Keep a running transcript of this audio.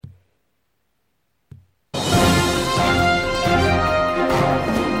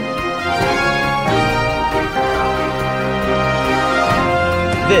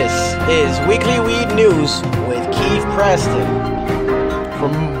is Weekly Weed News with Kief Preston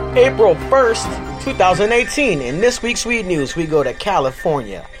from April 1st, 2018. In this week's Weed News, we go to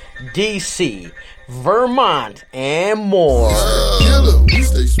California, D.C., Vermont, and more. Killer, we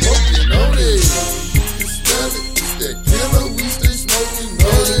stay smoking on it. You smell it, it's that killer, we stay smoking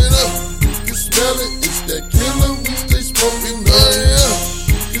on it. You smell it, it's that killer, we stay smoking on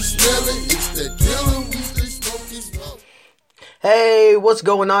it. You smell it, it's that killer, we stay smoking on it. Hey, what's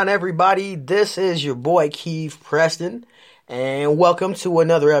going on, everybody? This is your boy Kief Preston, and welcome to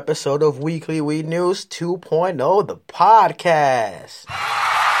another episode of Weekly Weed News 2.0, the podcast.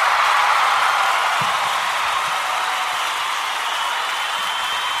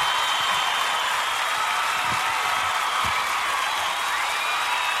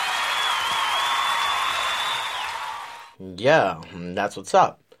 Yeah, that's what's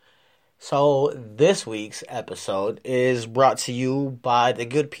up. So this week's episode is brought to you by the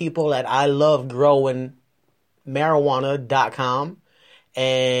good people at ilovegrowingmarijuana.com.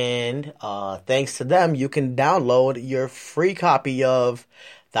 And thanks to them, you can download your free copy of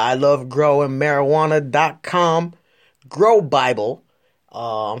the ilovegrowingmarijuana.com Grow Bible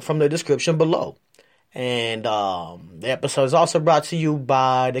from the description below. And the episode is also brought to you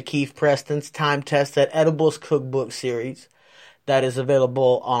by the Kief Preston's Time-Tested Edibles Cookbook series that is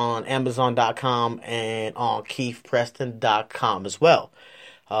available on Amazon.com and on KiefPreston.com as well.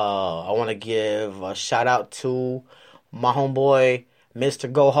 I want to give a shout out to my homeboy,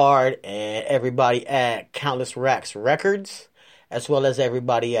 Mr. Go Hard, and everybody at Countless Racks Records, as well as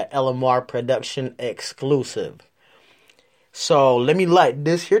everybody at LMR Production Exclusive. So let me light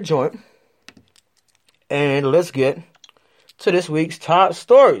this here joint. And let's get to this week's top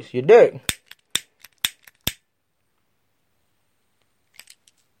stories. You dig?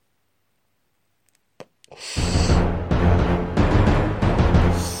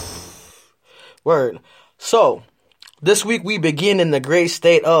 Word. So, this week we begin in the great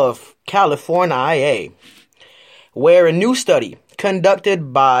state of California, where a new study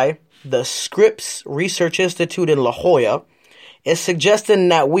conducted by the Scripps Research Institute in La Jolla is suggesting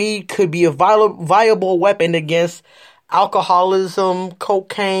that weed could be a viable weapon against alcoholism,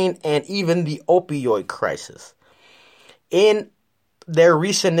 cocaine, and even the opioid crisis. In their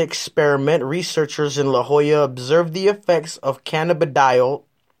recent experiment, researchers in La Jolla observed the effects of cannabidiol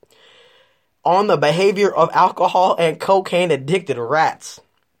on the behavior of alcohol and cocaine-addicted rats.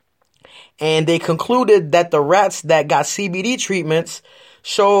 And they concluded that the rats that got CBD treatments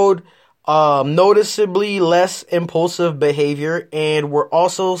showed noticeably less impulsive behavior and were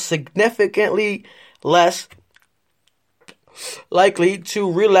also significantly less likely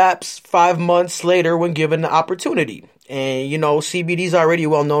to relapse 5 months later when given the opportunity. And, you know, CBD is already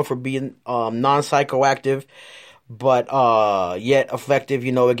well known for being non-psychoactive, but yet effective,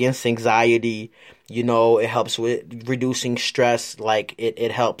 you know, against anxiety. You know, it helps with reducing stress, like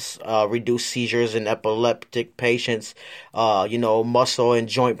it helps reduce seizures in epileptic patients. You know, muscle and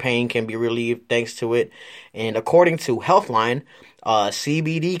joint pain can be relieved thanks to it. And according to Healthline,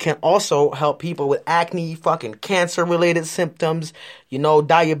 CBD can also help people with acne, fucking cancer-related symptoms, you know,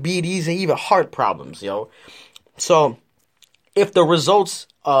 diabetes, and even heart problems, yo. So, if the results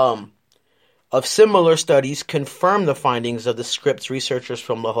of similar studies confirm the findings of the Scripps researchers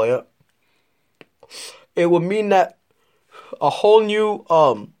from La Jolla, it would mean that a whole new,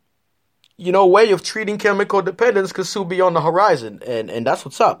 way of treating chemical dependence could soon be on the horizon, and that's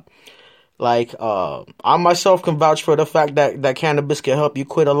what's up. Like, I myself can vouch for the fact that cannabis can help you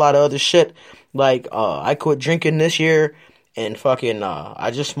quit a lot of other shit. Like, I quit drinking this year, and fucking,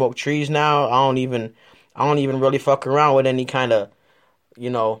 I just smoke trees now. I don't even really fuck around with any kind of,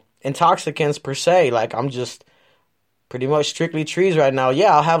 intoxicants per se. Like, I'm just pretty much strictly trees right now.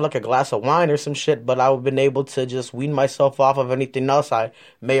 Yeah, I'll have like a glass of wine or some shit, but I've been able to just wean myself off of anything else I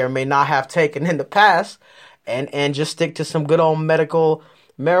may or may not have taken in the past and just stick to some good old medical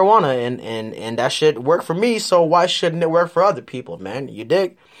marijuana and that shit worked for me, so why shouldn't it work for other people, man? You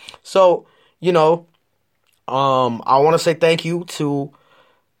dig? So, I want to say thank you to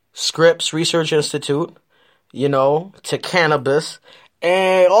Scripps Research Institute, to cannabis,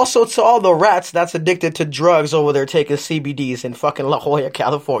 and also to all the rats that's addicted to drugs over there taking CBDs in fucking La Jolla,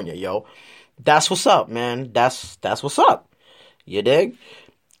 California, yo. That's what's up, man. That's what's up. You dig?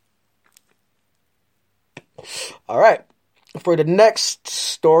 All right. For the next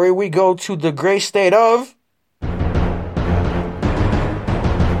story, we go to the great state of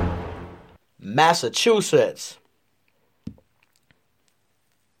Massachusetts.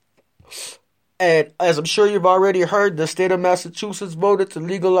 And as I'm sure you've already heard, the state of Massachusetts voted to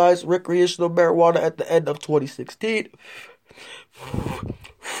legalize recreational marijuana at the end of 2016.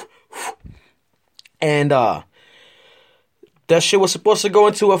 And that shit was supposed to go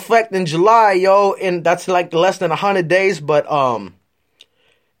into effect in July, yo, and that's like less than 100 days, but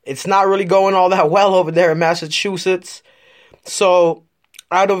it's not really going all that well over there in Massachusetts. So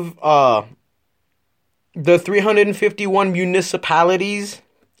out of the 351 municipalities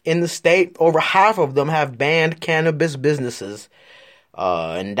in the state, over half of them have banned cannabis businesses.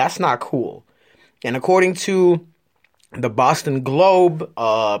 And that's not cool. And according to the Boston Globe,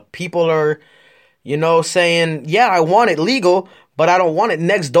 people are, saying, yeah, I want it legal, but I don't want it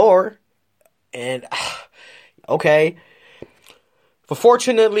next door. And, okay. But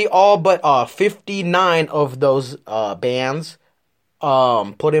fortunately, all but 59 of those bans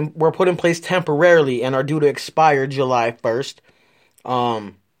were put in place temporarily and are due to expire July 1st.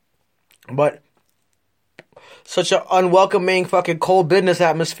 But such an unwelcoming fucking cold business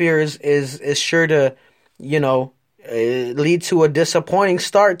atmosphere is sure to, lead to a disappointing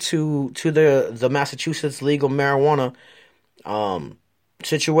start to the Massachusetts legal marijuana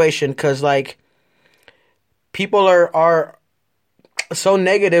situation, because like people are so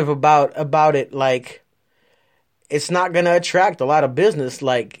negative about it, like it's not gonna attract a lot of business,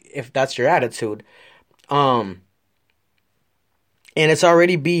 like if that's your attitude. And it's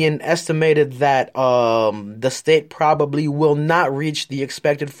already being estimated that the state probably will not reach the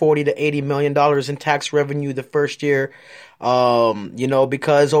expected $40 to $80 million in tax revenue the first year,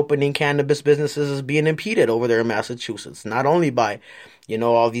 because opening cannabis businesses is being impeded over there in Massachusetts, not only by,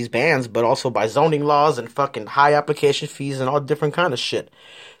 all these bans, but also by zoning laws and fucking high application fees and all different kind of shit.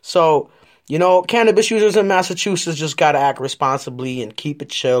 So, cannabis users in Massachusetts just gotta act responsibly and keep it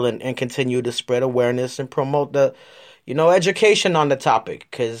chill and continue to spread awareness and promote the education on the topic,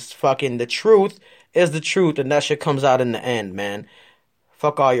 because fucking the truth is the truth, and that shit comes out in the end, man.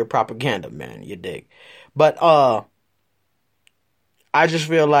 Fuck all your propaganda, man, you dig? But, I just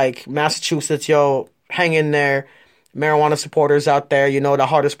feel like Massachusetts, hang in there. Marijuana supporters out there, the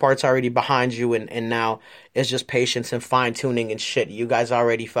hardest part's already behind you, and now it's just patience and fine-tuning and shit. You guys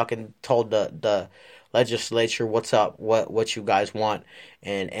already fucking told the legislature what's up, what you guys want,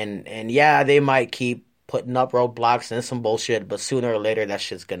 and yeah, they might keep putting up roadblocks and some bullshit, but sooner or later that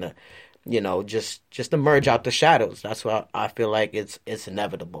shit's gonna, just emerge out the shadows. That's why I feel like it's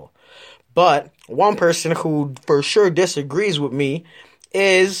inevitable. But one person who for sure disagrees with me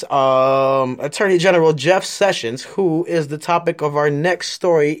is Attorney General Jeff Sessions, who is the topic of our next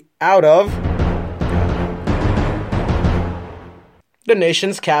story out of the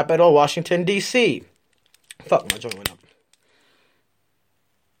nation's capital, Washington, D.C. Fuck, my joint went up.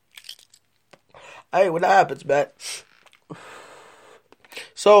 Hey, what happens, man?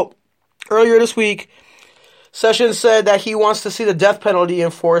 So, earlier this week, Sessions said that he wants to see the death penalty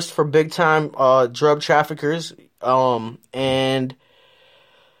enforced for big-time drug traffickers, and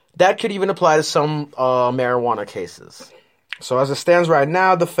that could even apply to some marijuana cases. So, as it stands right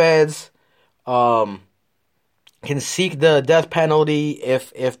now, the feds can seek the death penalty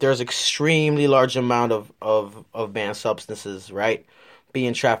if there's extremely large amount of banned substances, right,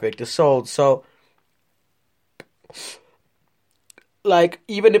 being trafficked or sold. So, like,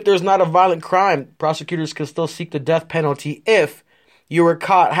 even if there's not a violent crime, prosecutors can still seek the death penalty if you were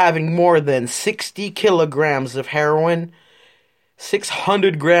caught having more than 60 kilograms of heroin,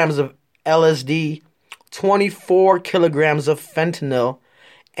 600 grams of LSD, 24 kilograms of fentanyl,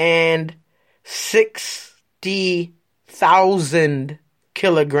 and 60,000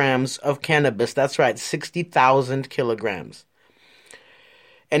 kilograms of cannabis. That's right, 60,000 kilograms.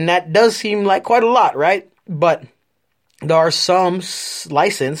 And that does seem like quite a lot, right? But there are some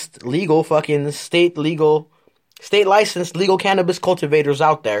licensed, legal, fucking state licensed legal cannabis cultivators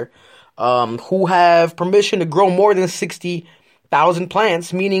out there who have permission to grow more than 60,000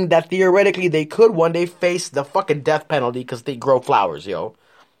 plants, meaning that theoretically they could one day face the fucking death penalty because they grow flowers, yo.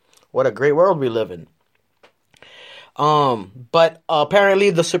 What a great world we live in. But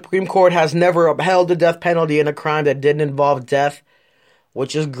apparently the Supreme Court has never upheld the death penalty in a crime that didn't involve death,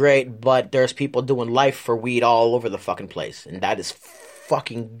 which is great, but there's people doing life for weed all over the fucking place, and that is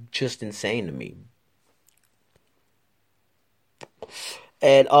fucking just insane to me.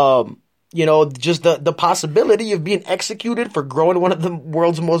 And, just the possibility of being executed for growing one of the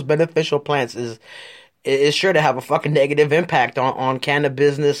world's most beneficial plants is sure to have a fucking negative impact on cannabis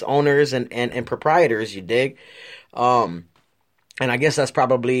business owners and proprietors, you dig? And I guess that's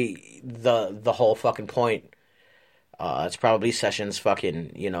probably the whole fucking point. It's probably Sessions'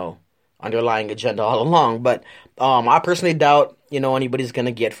 fucking, underlying agenda all along. But I personally doubt, anybody's going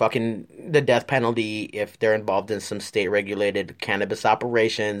to get fucking the death penalty if they're involved in some state-regulated cannabis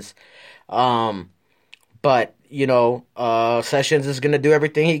operations. But, Sessions is going to do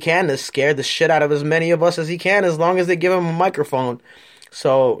everything he can to scare the shit out of as many of us as he can, as long as they give him a microphone.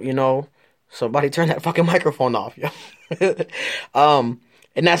 So, somebody turn that fucking microphone off.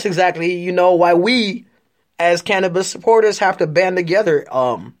 And that's exactly, why we, as cannabis supporters, have to band together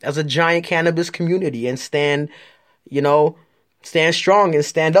as a giant cannabis community and stand strong and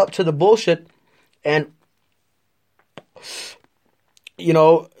stand up to the bullshit. And,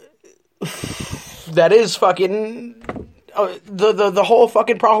 that is fucking the whole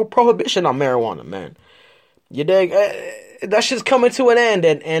fucking prohibition on marijuana, man. You dig? That shit's coming to an end,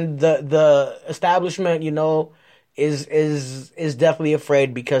 and the establishment, is definitely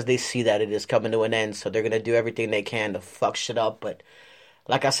afraid because they see that it is coming to an end. So they're gonna do everything they can to fuck shit up. But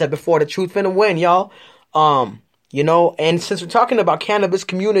like I said before, the truth finna win, y'all. And since we're talking about cannabis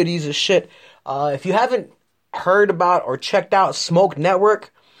communities and shit, if you haven't heard about or checked out Smoke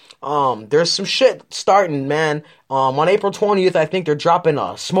Network, there's some shit starting, man. On April 20th, I think they're dropping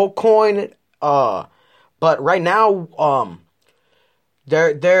a Smoke Coin. But right now,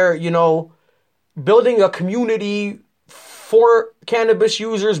 they're building a community for cannabis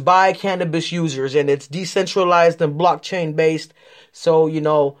users by cannabis users, and it's decentralized and blockchain based. So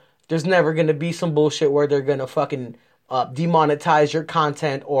there's never gonna be some bullshit where they're gonna fucking demonetize your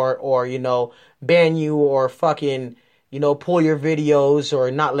content or ban you or fucking pull your videos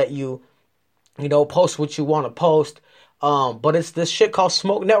or not let you post what you want to post. But it's this shit called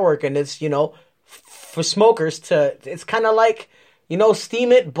Smoke Network, and it's for smokers to. It's kind of like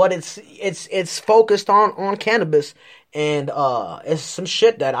Steam It, but it's focused on cannabis, and it's some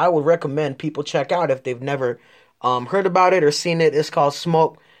shit that I would recommend people check out if they've never heard about it or seen it. It's called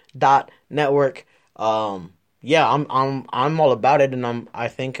Smoke.network. Yeah, I'm all about it, and I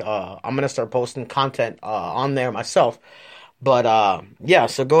think I'm gonna start posting content on there myself. But yeah,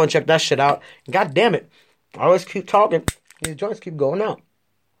 so go and check that shit out. God damn it, I always keep talking. These joints keep going out.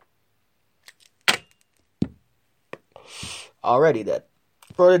 Alrighty then.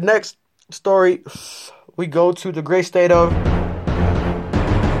 For the next story, we go to the great state of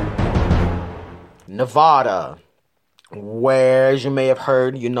Nevada, where, as you may have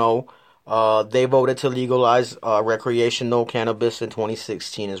heard, they voted to legalize recreational cannabis in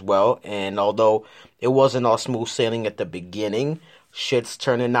 2016 as well. And although it wasn't all smooth sailing at the beginning, shit's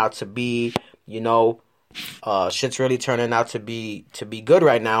turning out to be, shit's really turning out to be good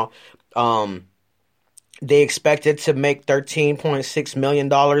right now. They expected to make $13.6 million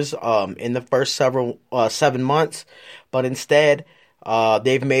in the first 7 months, but instead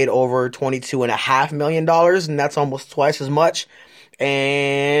they've made over $22.5 million, and that's almost twice as much.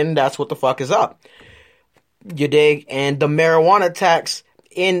 And that's what the fuck is up. You dig? And the marijuana tax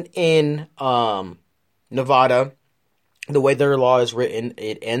in Nevada, the way their law is written,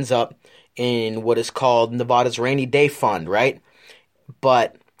 it ends up in what is called Nevada's Rainy Day Fund, right?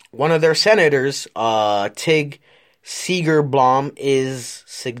 But one of their senators, Tig Segerblom, is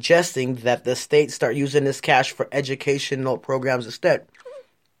suggesting that the state start using this cash for educational programs instead.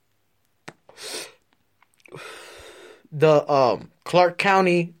 The Clark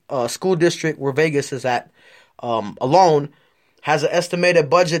County school district, where Vegas is at, alone has an estimated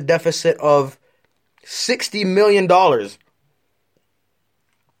budget deficit of $60 million,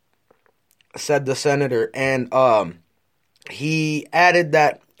 said the senator. And he added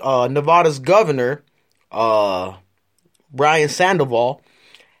that Nevada's governor, Brian Sandoval,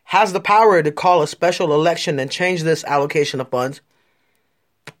 has the power to call a special election and change this allocation of funds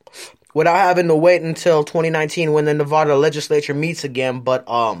without having to wait until 2019 when the Nevada legislature meets again. But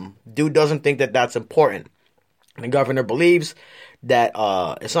dude doesn't think that that's important. The governor believes that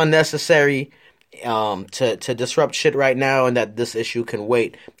it's unnecessary to disrupt shit right now, and that this issue can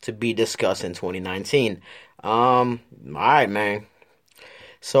wait to be discussed in 2019. All right, man.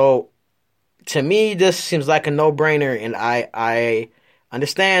 So to me, this seems like a no-brainer, and I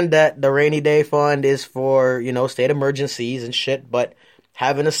understand that the rainy day fund is for, state emergencies and shit, but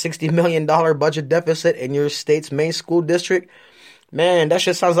having a $60 million budget deficit in your state's main school district, man, that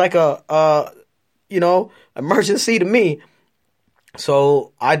shit sounds like a emergency to me.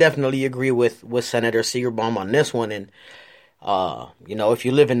 So I definitely agree with Senator Segerblom on this one. And, if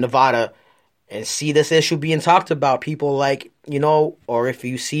you live in Nevada and see this issue being talked about, people or if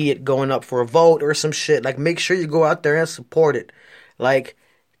you see it going up for a vote or some shit, make sure you go out there and support it.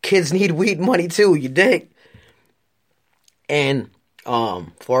 Kids need weed money too, you dig? And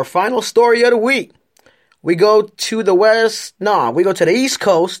for our final story of the week, we go to the East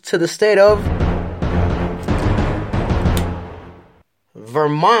Coast, to the state of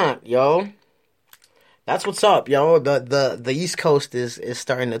Vermont, yo. That's what's up, yo. The East Coast is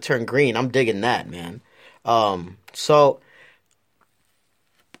starting to turn green. I'm digging that, man. So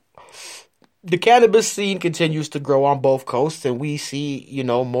the cannabis scene continues to grow on both coasts, and we see,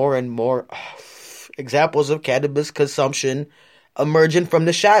 more and more examples of cannabis consumption emerging from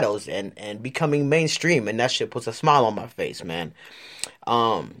the shadows and becoming mainstream, and that shit puts a smile on my face, man.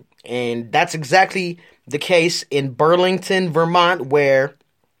 And that's exactly the case in Burlington, Vermont, where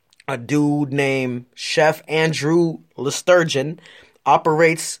a dude named Chef Andrew Lesturgeon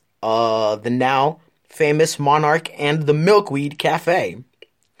operates the now famous Monarch and the Milkweed Cafe.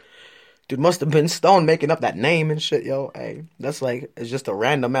 Dude must have been stoned making up that name and shit, yo. Hey, it's just a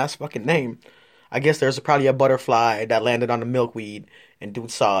random ass fucking name. I guess there's probably a butterfly that landed on the milkweed, and dude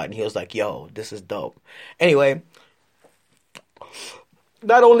saw it, and he was like, yo, this is dope. Anyway,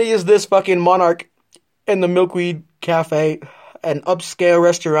 not only is this fucking Monarch and the Milkweed Cafe an upscale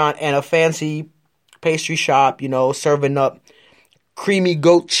restaurant and a fancy pastry shop, serving up creamy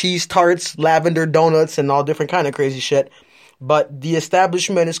goat cheese tarts, lavender donuts, and all different kind of crazy shit, but the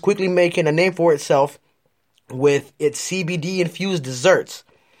establishment is quickly making a name for itself with its CBD-infused desserts.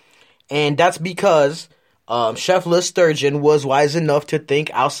 And that's because Chef Lesturgeon was wise enough to think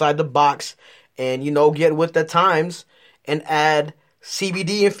outside the box and, get with the times and add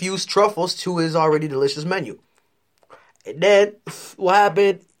CBD-infused truffles to his already delicious menu. And then what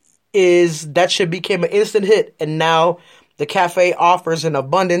happened is that shit became an instant hit, and now the cafe offers an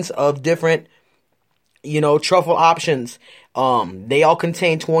abundance of different, truffle options. They all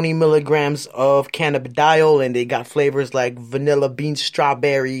contain 20 milligrams of cannabidiol, and they got flavors like vanilla bean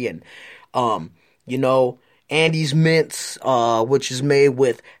strawberry and, Andes mints, which is made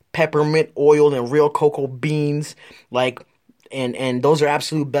with peppermint oil and real cocoa beans, and those are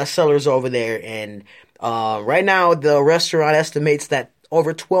absolute bestsellers over there. And right now, the restaurant estimates that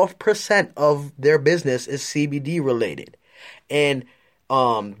over 12% of their business is CBD related, and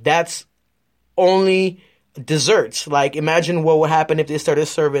that's only desserts. Like, imagine what would happen if they started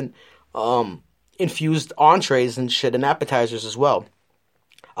serving infused entrees and shit and appetizers as well.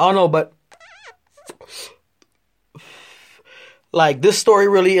 I don't know, but this story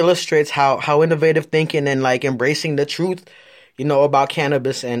really illustrates how innovative thinking and embracing the truth, about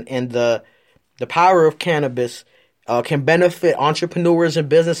cannabis and the power of cannabis can benefit entrepreneurs and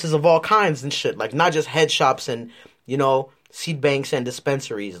businesses of all kinds and shit. Not just head shops and, seed banks and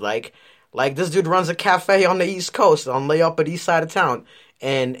dispensaries. Like this dude runs a cafe on the East Coast, on the Upper East Side of town,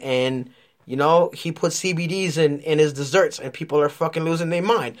 and he puts CBDs in his desserts, and people are fucking losing their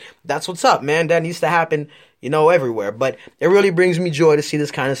mind. That's what's up, man. That needs to happen, everywhere. But it really brings me joy to see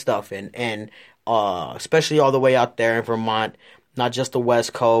this kind of stuff, and especially all the way out there in Vermont, not just the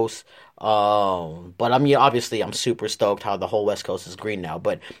West Coast. But obviously I'm super stoked how the whole West Coast is green now,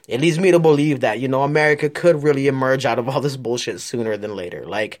 but it leads me to believe that, America could really emerge out of all this bullshit sooner than later.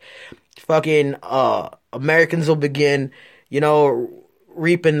 Fucking, Americans will begin,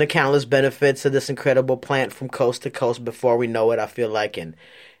 reaping the countless benefits of this incredible plant from coast to coast before we know it, I feel like. And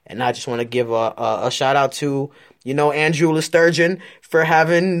I just want to give a shout out to, Andrew Lesturgeon for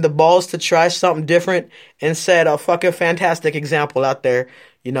having the balls to try something different and set a fucking fantastic example out there,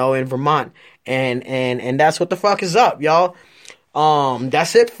 in Vermont. And that's what the fuck is up, y'all.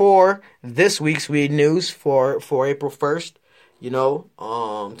 That's it for this week's Weed News for April 1st,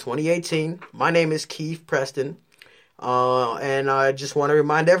 2018. My name is Kief Preston. And I just want to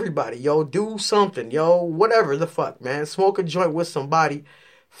remind everybody, do something, whatever the fuck, man. Smoke a joint with somebody.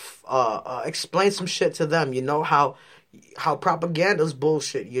 Explain some shit to them, how propaganda's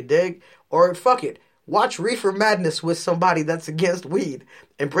bullshit, you dig? Or fuck it, watch Reefer Madness with somebody that's against weed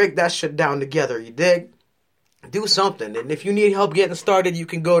and break that shit down together, you dig? Do something. And if you need help getting started, you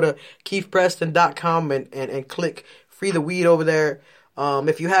can go to kiefpreston.com and click Free the Weed over there.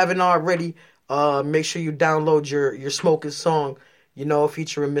 If you haven't already, make sure you download your Smoking song,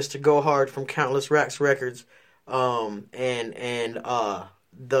 featuring Mr. Go Hard from Countless Racks Records, the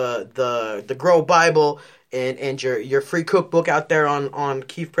Grow Bible and your free cookbook out there on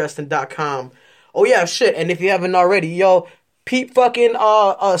kiefpreston.com. Oh yeah, shit. And if you haven't already, peep fucking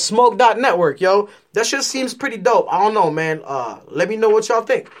smoke.network, that shit seems pretty dope. I don't know, man. Let me know what y'all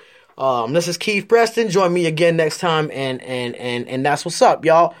think. This is Kief Preston. Join me again next time, and that's what's up,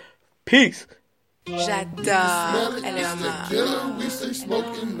 y'all. Peace. J'adore, elle est Killer, we stay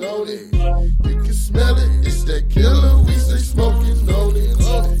smoking on it. You can smell it, it's that killer, we stay smoking on it.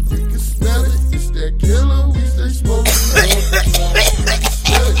 You can smell it, it's that killer, we stay smoking on it.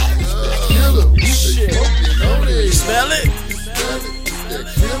 Smell it, it's that killer, we stay smoking on it. You smell it? Smell it, it's that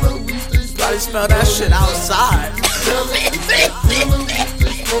killer, we stay smoking on it. Probably smell that shit outside. Smell it, it's that killer, we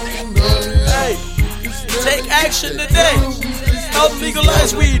stay smoking on it. Hey, take action today. Help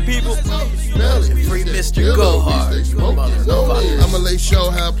legalize weed, people. smell it. Free It's that Mr. killer, Go we Hard. stay smoking on it. Motherfucker. I'ma lay show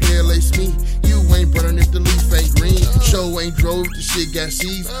how a player lace me. You ain't burning if the leaf ain't green. Show ain't drove, the shit got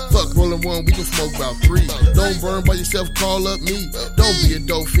seeds. Fuck rolling one, we can smoke about 3. Don't burn by yourself, call up me. Don't be a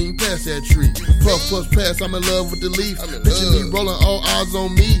dope fiend, pass that tree. Puff, puff, pass, I'm in love with the leaf. Picture me rolling, all eyes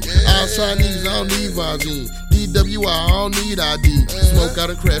on me. All Chinese, I don't need Visine. DWI, I don't need ID. Smoke out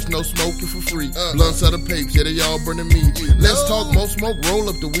and crash, no smoking for free. Blunts out of papes, yeah, they all burning me. Let's talk, more smoke, roll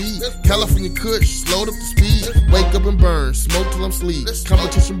up the weed. California Kush, slowed up the speed. Wake up and burn, smoke till I'm sleep.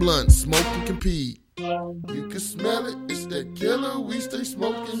 Competition blunt, smoke and compete. You can smell it, it's that killer, we stay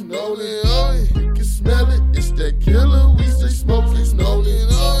smoking, know it. You can smell it, it's that killer, we stay smoking, know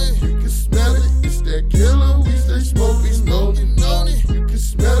it. You can smell it, it's that killer, we stay smoking, know it. You can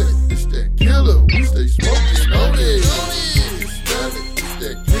smell it, it's that killer, we stay smoking, know it. You can smell it, it's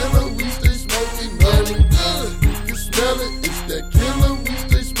that killer, we stay smoking, know it. You can smell it, it's that killer, we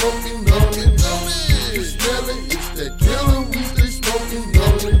stay smoking, know it. You can smell it, it's that killer, we stay smoking,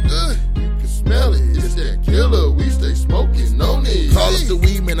 know it. Smell it, it's that killer, we stay smoking, no need. Call up the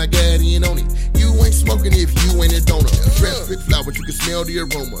weed, man, I got in on it. You ain't smoking if you ain't a donor. Fresh fit flowers, you can smell the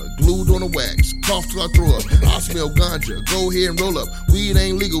aroma. Glued on the wax, cough till I throw up. I smell ganja, go ahead and roll up. Weed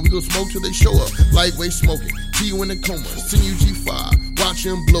ain't legal, we gon' smoke till they show up. Lightweight smoking, T you in the coma. Send you G5, watch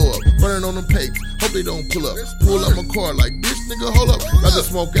him blow up. Burning on them papes, hope they don't pull up. Pull up my car like, bitch, nigga, hold up. Rather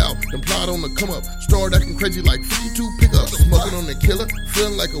smoke out than plot on the come up. Start acting crazy like 52 pickups. Smoking on the killer,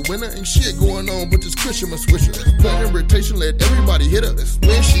 feeling like a winner. Ain't shit going on, but this cushion my swisher. Playing rotation, let everybody hit her.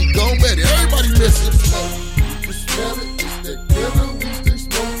 When she gone, better everybody miss her. You can smell it, it's that killer, we stay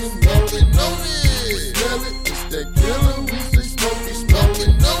smoking, know it. Smell it, it's that killer, we stay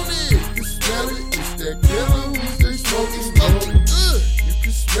smoking, know it. You can smell it, it's that killer, we stay smoking, You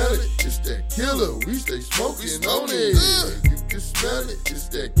can smell it, it's that killer, we stay smoking, on it. You can smell it, it's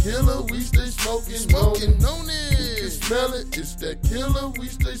that killer, we stay smoking, on it. You can smell it, it's that killer, we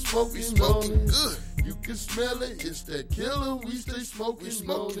stay smoking, on it. You can smell it, it's that killer, we stay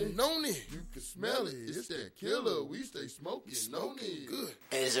smoking, on it. You can smell it, it's that killer, we stay smoking, on it.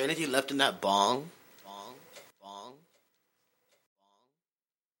 Hey, is there anything left in that bong?